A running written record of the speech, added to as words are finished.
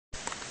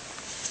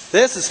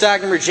This is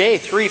stock number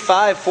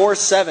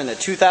J3547, a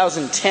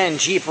 2010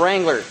 Jeep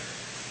Wrangler.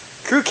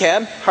 Crew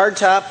cab,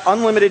 hardtop,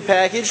 unlimited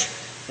package,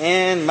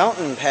 and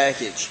mountain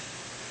package.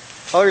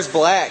 Color's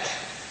black.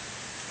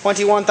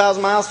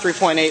 21,000 miles,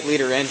 3.8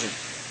 liter engine.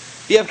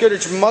 BF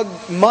Goodrich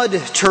mud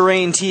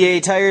terrain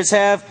TA tires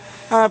have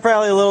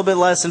probably a little bit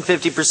less than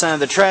 50% of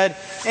the tread.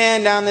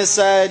 And down this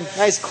side,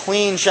 nice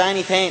clean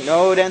shiny paint,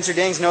 no dents or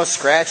dings, no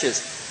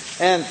scratches.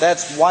 And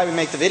that's why we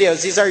make the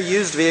videos. These are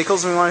used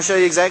vehicles and we want to show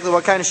you exactly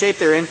what kind of shape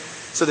they're in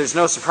so there's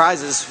no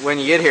surprises when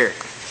you get here.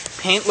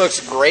 Paint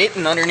looks great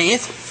and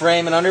underneath.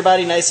 Frame and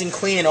underbody nice and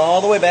clean all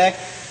the way back.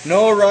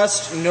 No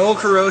rust, no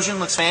corrosion,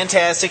 looks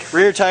fantastic.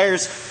 Rear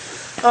tires,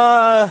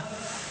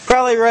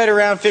 probably right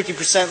around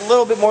 50%, a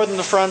little bit more than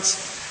the fronts.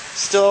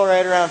 Still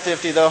right around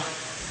 50 though.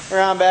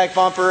 Around back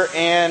bumper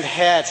and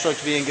hatch look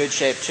to be in good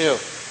shape too.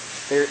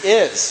 There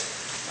is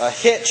a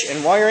hitch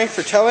and wiring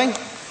for towing.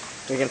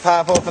 We can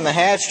pop open the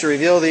hatch to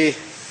reveal the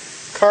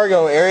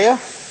cargo area,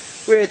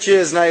 which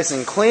is nice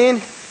and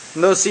clean.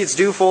 And those seats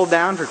do fold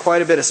down for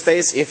quite a bit of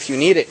space if you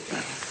need it.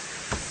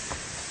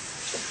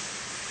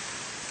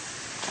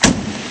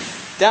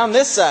 Down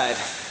this side,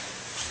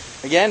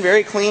 again,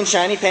 very clean,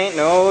 shiny paint,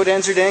 no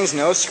dents or dings,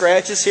 no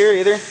scratches here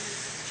either.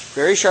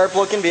 Very sharp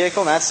looking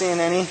vehicle, not seeing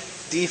any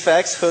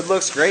defects. Hood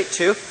looks great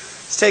too.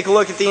 Let's take a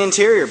look at the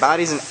interior.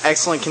 Body's in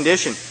excellent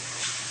condition.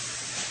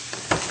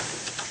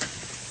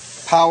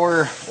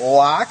 Power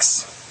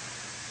locks,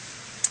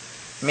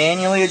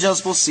 manually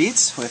adjustable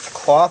seats with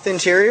cloth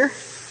interior,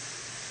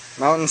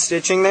 mountain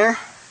stitching there,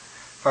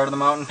 part of the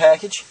mountain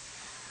package.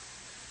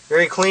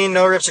 Very clean,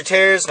 no rips or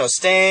tears, no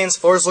stains.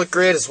 Floors look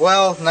great as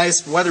well.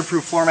 Nice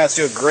weatherproof floor mats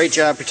do a great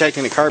job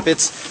protecting the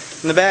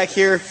carpets. In the back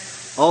here,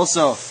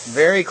 also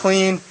very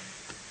clean,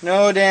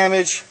 no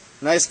damage.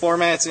 Nice floor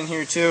mats in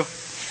here too.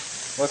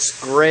 Looks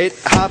great.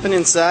 Hopping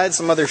inside,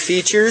 some other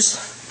features.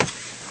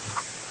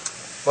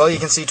 Well, you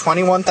can see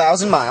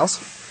 21,000 miles.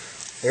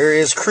 There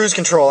is cruise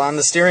control on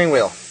the steering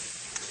wheel.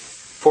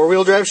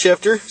 Four-wheel drive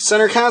shifter,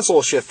 center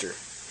console shifter.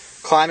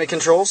 Climate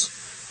controls,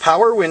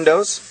 power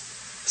windows,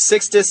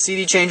 6-disc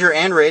CD changer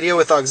and radio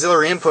with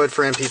auxiliary input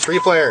for MP3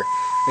 player.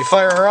 We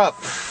fire her up.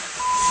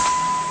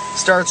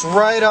 Starts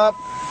right up.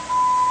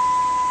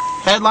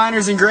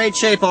 Headliner's in great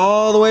shape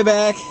all the way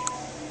back.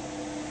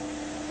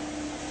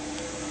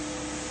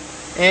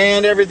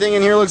 And everything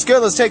in here looks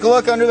good. Let's take a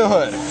look under the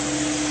hood.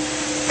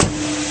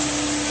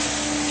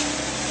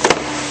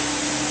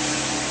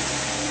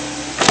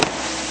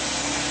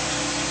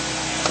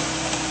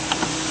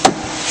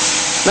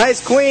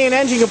 Nice clean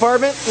engine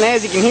compartment, and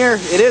as you can hear,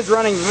 it is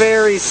running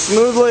very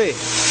smoothly.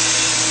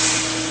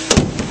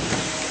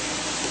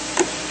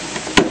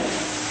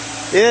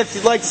 If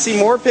you'd like to see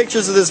more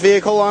pictures of this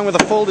vehicle along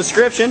with a full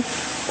description,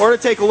 or to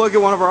take a look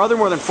at one of our other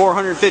more than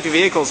 450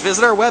 vehicles,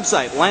 visit our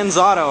website,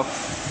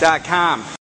 lenzauto.com.